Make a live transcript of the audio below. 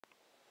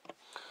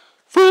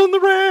Fool in the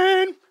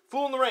rain.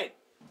 Fool in the rain.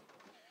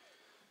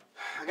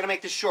 I'm going to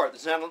make this short.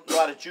 There's not a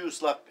lot of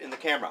juice left in the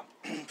camera.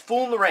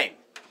 Fool in the rain.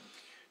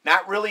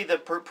 Not really the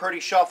Purdy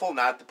shuffle,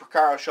 not the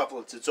Porcaro shuffle.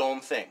 It's its own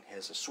thing. It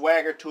has a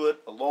swagger to it,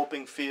 a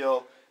loping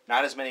feel,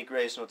 not as many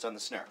grace notes on the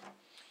snare.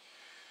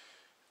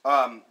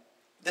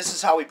 This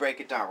is how we break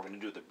it down. We're going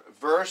to do the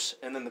verse,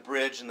 and then the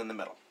bridge, and then the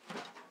middle.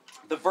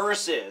 The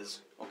verse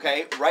is,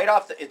 okay, right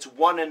off the, it's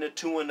 1 and a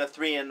 2 and a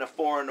 3 and a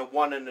 4 and a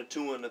 1 and a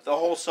 2 and a, the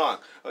whole song,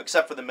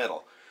 except for the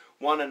middle.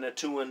 1 and a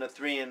 2 and a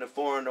 3 and a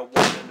 4 and a 1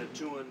 and a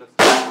 2 and a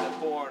 3 and a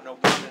 4 and a 1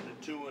 and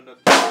a 2 and a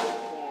 3 and a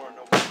 4 and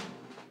a 1.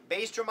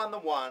 Bass drum on the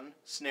 1,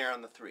 snare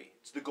on the 3.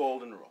 It's the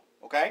golden rule,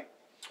 okay?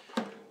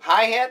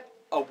 Hi-hat,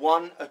 a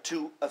 1, a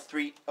 2, a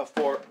 3, a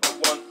 4, a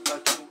 1, a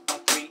 2, a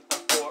 3, a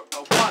 4, a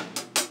 1.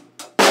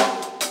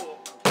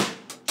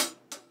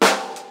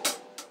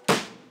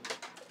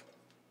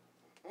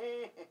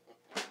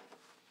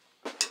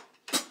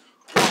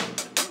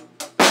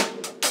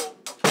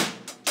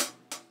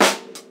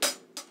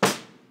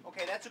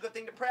 Okay, that's a good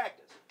thing to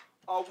practice.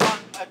 A 1,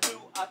 a 2,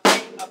 a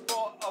 3, a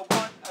 4, a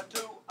 1, a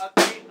 2, a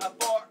 3, a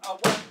 4, a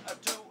 1, a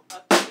 2,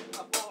 a 3,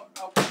 a 4, a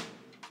 1.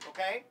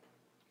 Okay?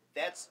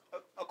 That's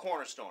a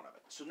cornerstone of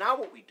it. So now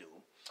what we do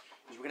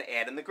is we're going to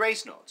add in the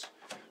grace notes.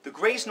 The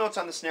grace notes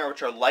on the snare,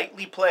 which are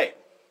lightly played,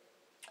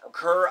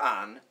 occur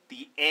on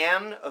the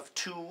an of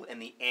 2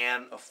 and the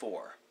an of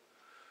 4.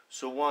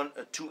 So 1,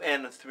 a 2,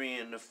 and a 3,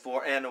 and a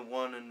 4, and a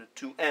 1, and a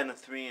 2, and a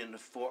 3, and a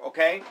 4.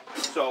 Okay?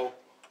 So...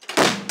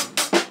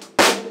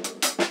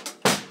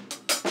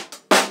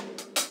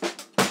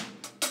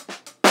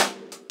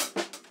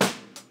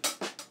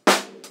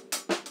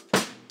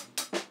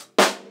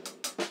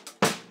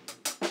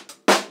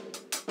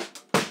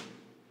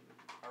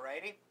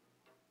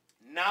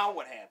 Now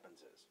what happens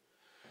is,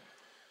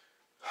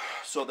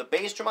 so the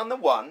bass drum on the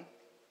 1,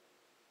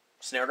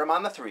 snare drum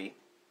on the 3,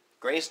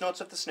 grace notes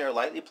of the snare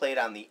lightly played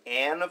on the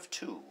an of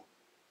 2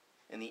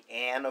 and the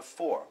an of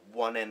 4.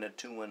 1 and a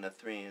 2 and a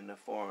 3 and a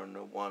 4 and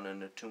a 1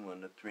 and a 2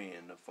 and a 3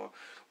 and a 4.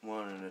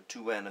 1 and a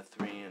 2 and a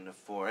 3 and a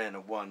 4 and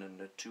a 1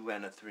 and a 2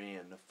 and a 3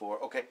 and a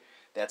 4. Okay,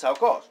 that's how it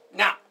goes.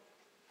 Now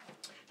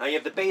you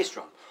have the bass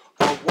drum.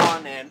 A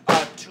 1 and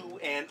a 2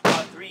 and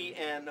a 3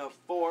 and a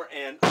 4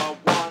 and a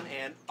 1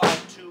 and a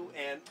 2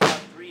 and a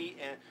 3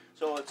 and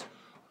so it's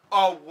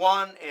a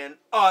 1 and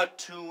a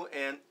 2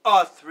 and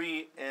a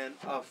 3 and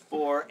a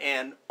 4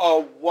 and a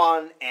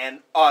 1 and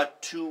a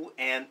 2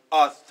 and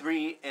a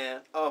 3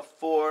 and a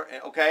 4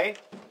 and okay?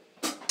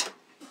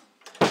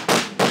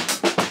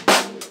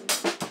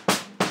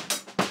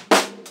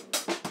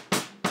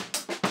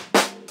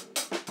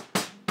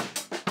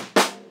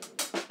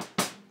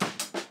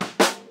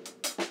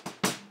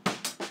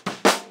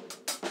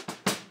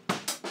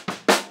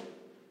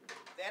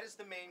 That is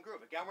the main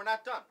groove. Again, we're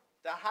not done.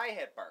 The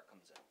hi-hat bar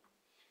comes in.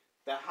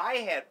 The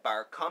hi-hat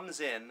bar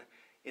comes in,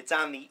 it's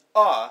on the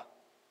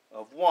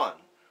of 1.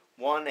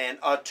 1 and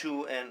a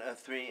 2 and a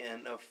 3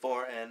 and a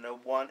 4 and a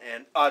 1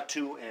 and a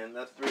 2 and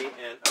a 3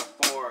 and a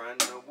 4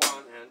 and a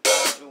 1 and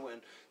a 2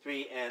 and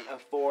 3 and a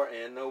 4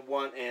 and a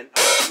 1 and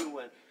a 2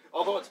 and...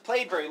 Although it's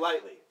played very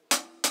lightly.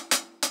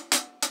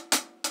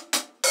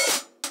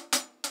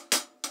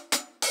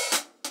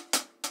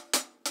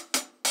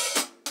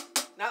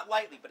 Not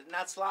lightly, but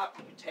not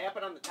sloppy. You tap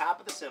it on the top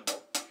of the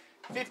cymbal.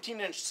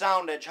 15-inch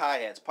sound edge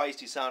hi-hats,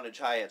 Paiste sound edge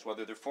hi-hats,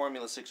 whether they're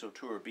Formula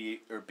 602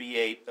 or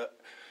B8,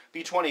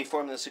 B20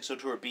 Formula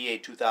 602 or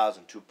B8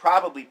 2002,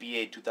 probably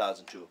B8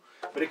 2002.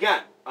 But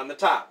again, on the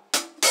top.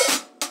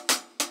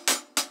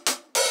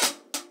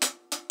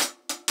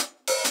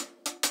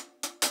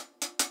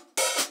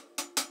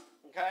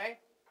 Okay?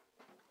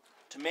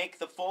 To make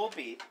the full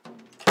beat.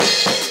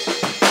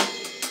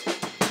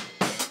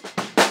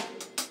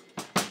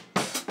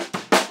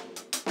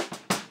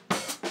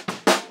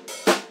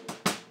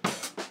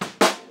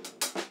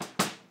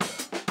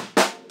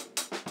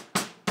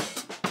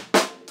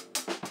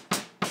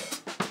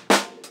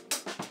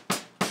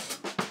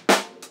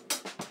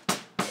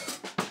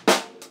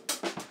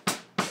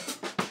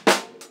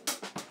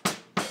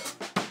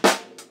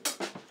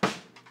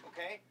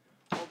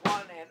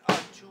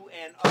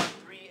 And a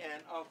 3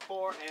 and a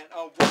 4 and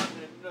a 1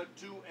 and a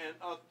 2 and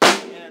a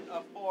 3 and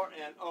a 4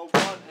 and a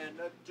 1 and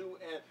a 2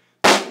 and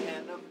 3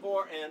 and a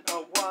 4 and a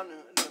 1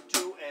 and a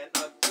 2 and a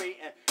 3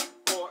 and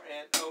 4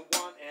 and a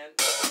 1 and...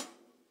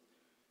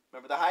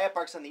 Remember the hi-hat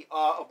bark's on the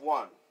of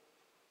 1.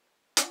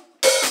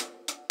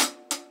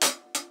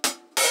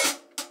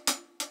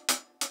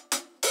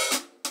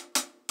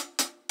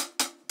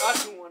 A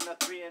 2 and a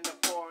 3 and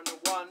a 4 and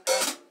a 1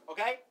 and...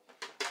 Okay?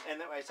 And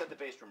then I said the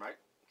bass drum, right?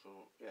 So,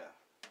 yeah.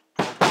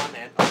 A 1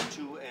 and a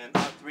 2 and a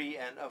 3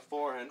 and a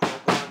 4 and a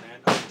 1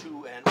 and a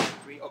 2 and a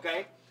 3,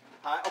 okay?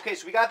 Okay,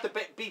 so we got the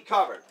beat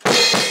covered.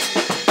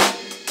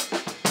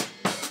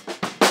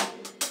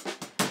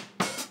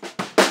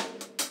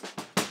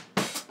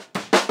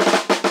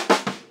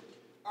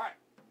 Alright,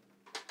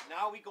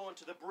 now we go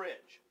into the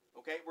bridge,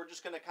 okay? We're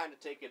just going to kind of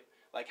take it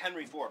like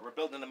Henry Ford. We're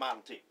building a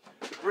Model T.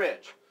 The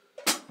bridge.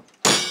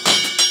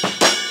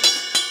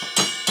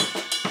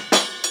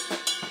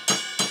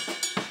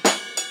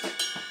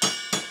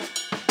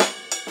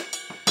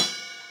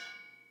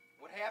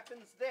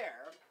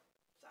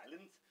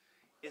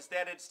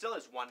 that it still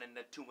is 1 and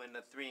a 2 and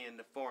a 3 and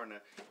a 4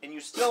 and you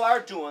still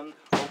are doing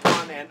a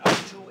 1 and a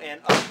 2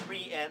 and a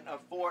 3 and a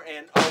 4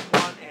 and a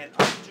 1 and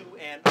a 2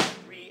 and a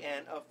 3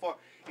 and a 4.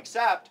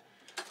 Except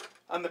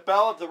on the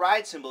bell of the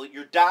ride cymbal,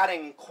 you're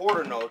dotting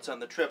quarter notes on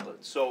the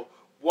triplets. So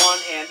 1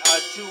 and a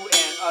 2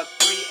 and a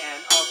 3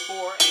 and a 4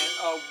 and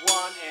a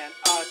 1 and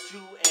a 2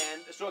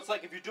 and so it's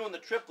like if you're doing the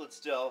triplet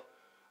still.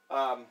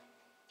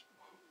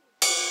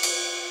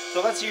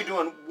 So let's say you're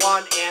doing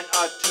 1 and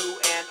a 2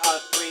 and a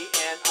 3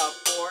 and a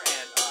 4 and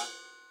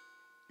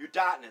you're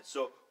dotting it.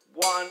 So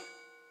 1.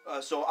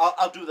 So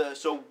I'll do the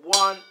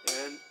 1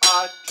 and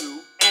a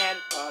 2 and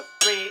a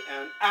 3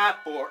 and a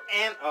 4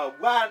 and a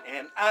 1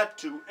 and a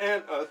 2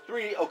 and a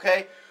 3.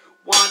 Okay,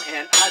 1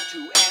 and a 2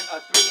 and a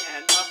 3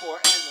 and a 4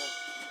 and a.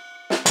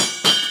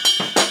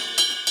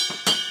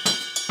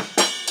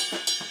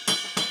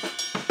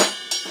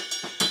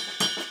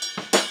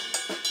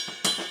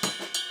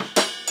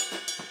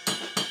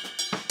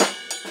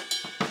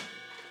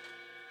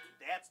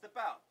 That's the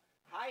bell.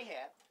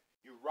 Hi-hat.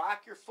 You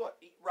rock your foot.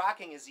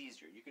 Rocking is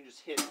easier. You can just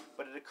hit,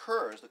 but it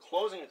occurs, the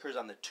closing occurs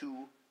on the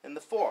 2 and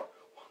the 4. 1,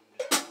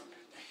 2,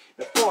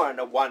 3, 4 and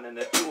a 1 and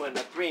a 2 and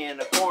a 3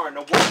 and a 4 and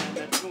a 1 and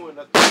a 2 and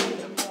a 3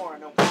 and a 4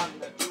 and a 1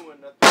 and a 2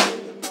 and a 3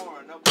 and a 4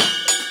 and a 1.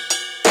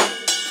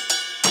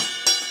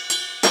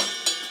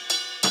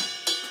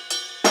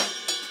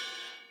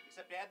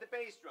 Except add the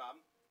bass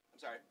drum. I'm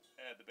sorry,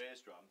 add the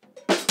bass drum.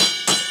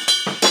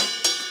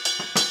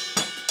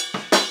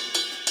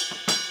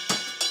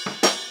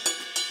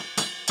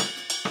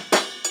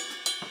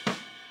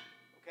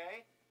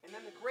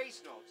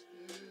 Grace notes.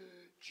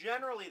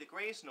 Generally, the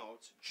grace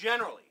notes,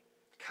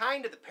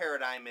 kind of the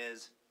paradigm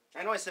is,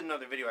 I know I said in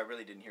another video I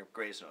really didn't hear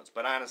grace notes,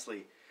 but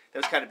honestly, that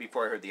was kind of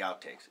before I heard the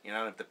outtakes. You know, I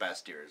don't have the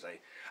best ears.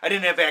 I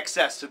didn't have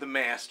access to the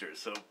masters,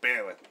 so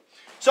bear with me.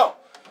 So,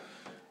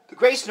 the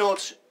grace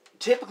notes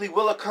typically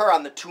will occur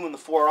on the 2 and the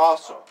 4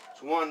 also.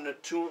 So 1 and a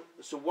 2,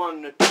 so 1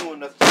 and a 2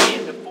 and a 3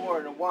 and a 4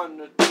 and a 1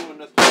 and a 2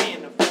 and a 3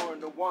 and a 4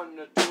 and a 1 and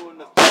a 2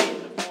 and a 3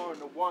 and a 4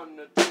 and a 1 and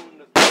a 2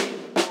 and a 3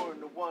 and a 4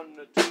 and a 1 and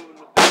a 2 and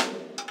a 3.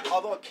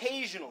 Although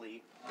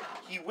occasionally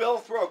he will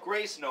throw a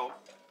grace note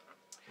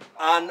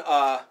on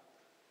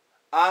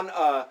an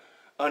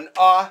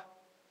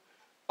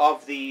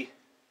of the.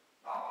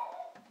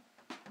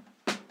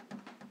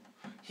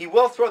 He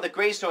will throw the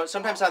grace note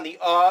sometimes on the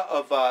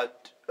of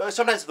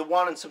sometimes the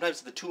 1 and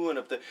sometimes the 2 and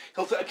of the.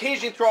 He'll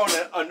occasionally throw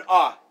an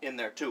in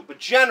there too, but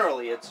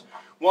generally it's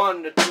 1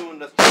 and a 2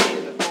 and a 3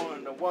 and a 4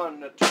 and a 1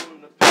 and a 2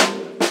 and a 3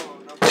 and a 4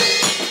 and a 1.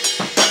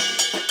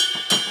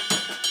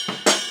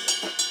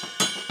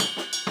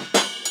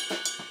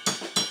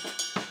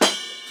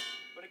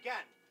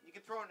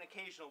 Throw an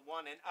occasional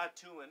 1 and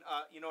 2 and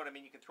you know what I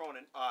mean? You can throw in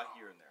an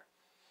here and there.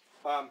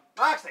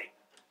 Moxie,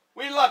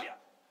 we love you.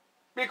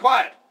 Be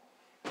quiet.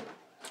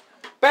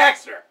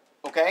 Baxter.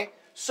 Okay?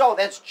 So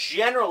that's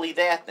generally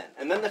that then.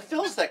 And then the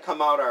fills that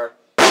come out are,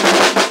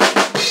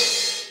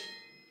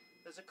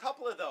 there's a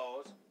couple of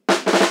those. And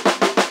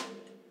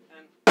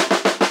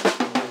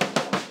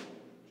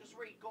just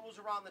where he goes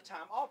around the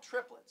time. All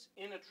triplets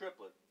in a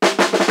triplet. Okay?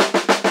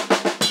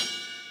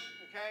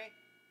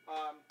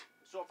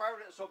 So if I were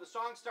to, so the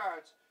song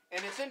starts,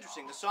 and it's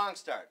interesting. The song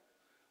starts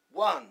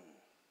 1,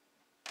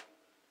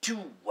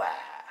 2,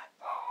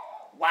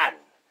 1,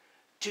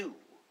 2,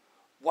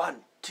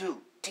 1,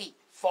 2, 3,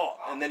 4,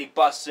 and then he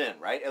busts in,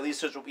 right? At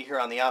least that's what we hear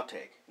on the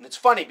outtake. And it's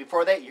funny.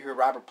 Before that, you hear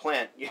Robert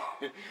Plant. You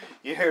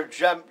hear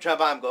John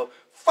Bonham go,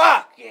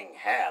 "Fucking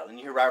hell," and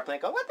you hear Robert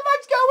Plant go, "What the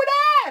fuck's going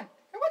on?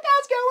 What the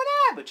hell's going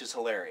on?" Which is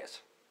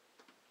hilarious.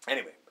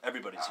 Anyway,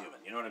 everybody's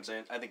human. You know what I'm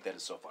saying? I think that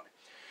is so funny.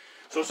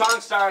 So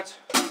song starts.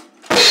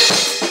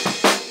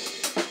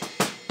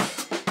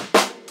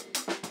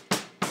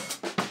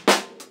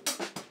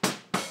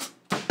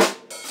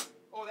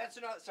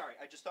 Sorry,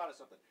 I just thought of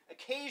something.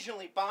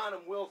 Occasionally,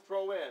 Bonham will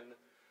throw in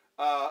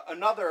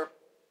another.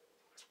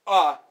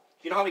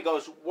 You know how he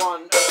goes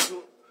 1,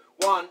 2,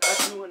 1,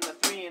 2, and a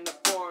 3, and a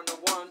 4, and a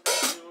 1,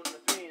 2, and a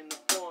 3, and a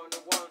 4, and a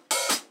 1,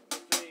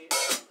 3.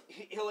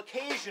 He'll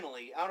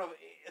occasionally, I don't know,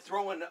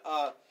 throw in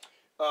a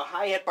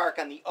hi-hat bark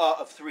on the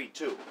of 3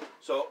 too.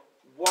 So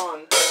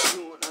 1,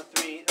 2, and a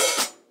 3.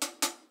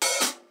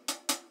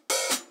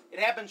 It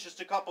happens just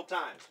a couple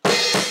times.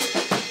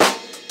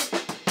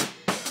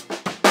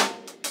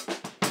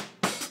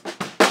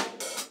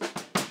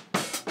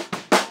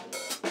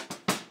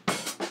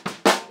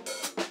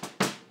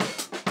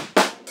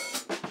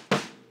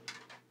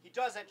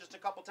 Does that just a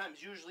couple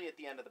times, usually at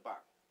the end of the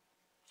bar.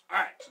 All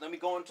right, so then we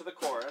go into the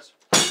chorus.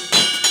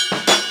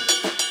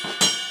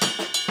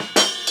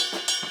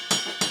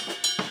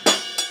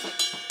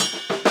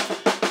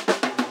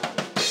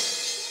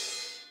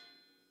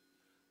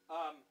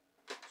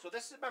 So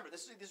this is, remember,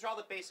 these are all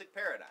the basic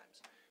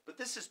paradigms, but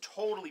this is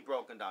totally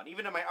broken down.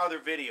 Even in my other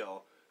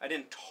video, I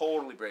didn't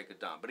totally break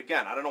it down. But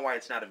again, I don't know why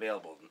it's not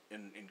available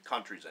in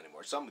countries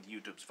anymore. Some with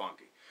YouTube's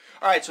funky.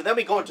 All right, so then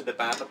we go into the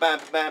bam, bam,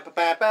 bam, bam,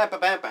 bam, bam, bam,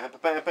 bam, bam,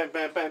 bam,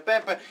 bam, bam,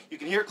 bam, bam. You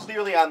can hear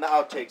clearly on the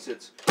outtakes.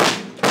 It's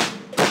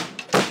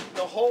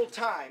the whole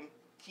time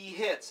he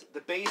hits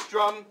the bass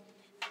drum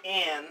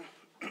and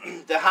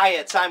the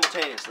hi-hat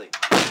simultaneously.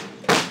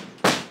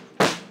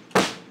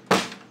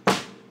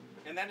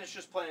 And then it's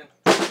just playing.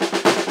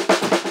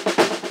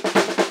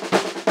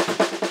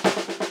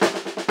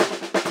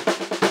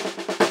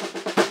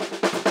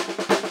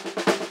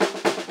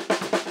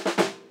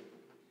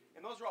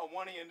 And those are all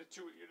 1E into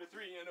 2E into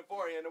 3E into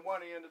 4E into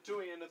 1E into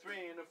 2E into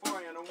 3E into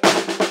 4E into 1.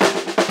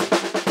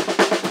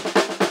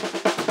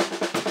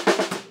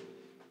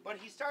 But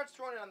he starts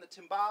throwing it on the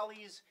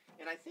timbales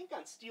and I think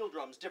on steel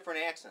drums,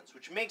 different accents,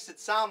 which makes it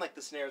sound like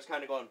the snare is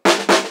kind of going. But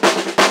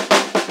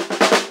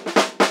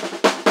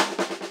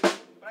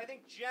I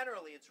think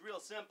generally it's real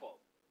simple.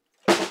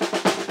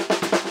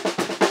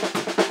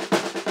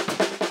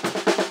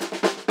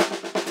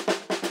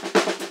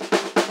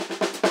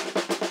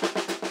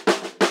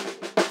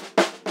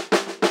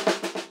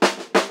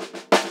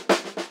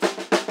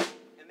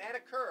 And that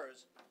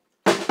occurs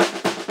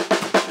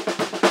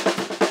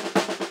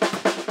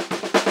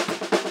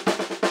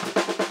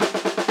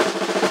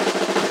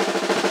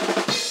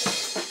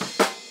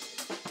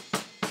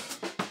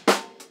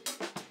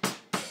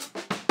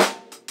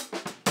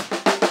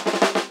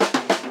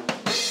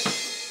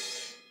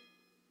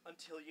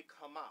until you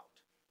come out.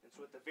 And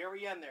so at the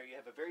very end there, you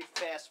have a very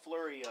fast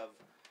flurry of,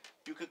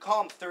 you could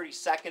call them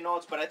 30-second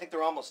notes, but I think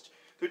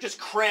they're just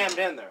crammed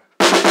in there.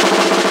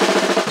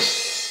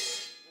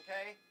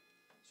 Okay?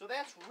 So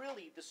that's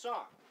really the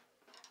song.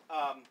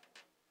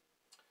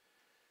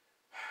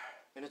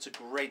 And it's a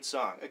great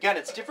song. Again,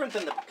 it's different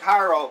than the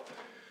Picaro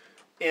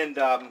and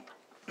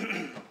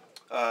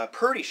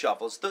Purdy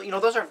shuffles.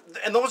 Those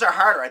are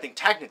harder, I think,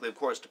 technically, of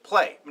course, to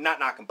play. Not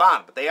knocking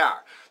bottom, but they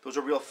are. Those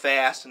are real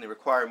fast, and they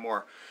require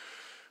more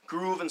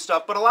groove and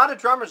stuff. But a lot of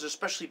drummers,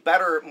 especially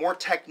better, more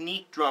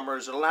technique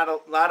drummers, a lot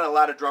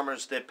of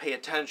drummers that pay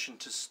attention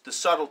to the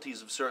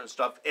subtleties of certain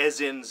stuff, as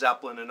in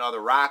Zeppelin and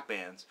other rock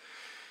bands,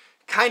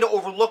 kind of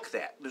overlook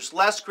that. There's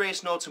less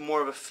grace notes and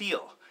more of a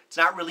feel. It's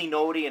not really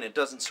notey, and it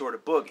doesn't sort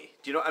of boogie.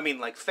 Do you know? I mean,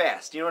 like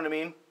fast. Do you know what I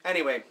mean?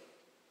 Anyway,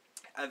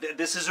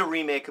 this is a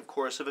remake, of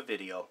course, of a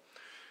video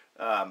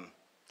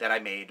that I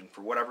made, and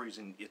for whatever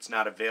reason, it's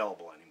not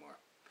available anymore.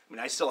 I mean,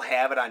 I still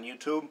have it on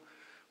YouTube,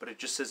 but it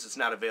just says it's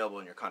not available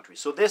in your country.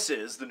 So this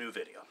is the new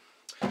video.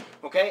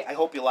 Okay, I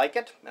hope you like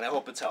it, and I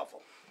hope it's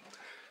helpful.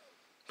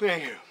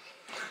 Thank you.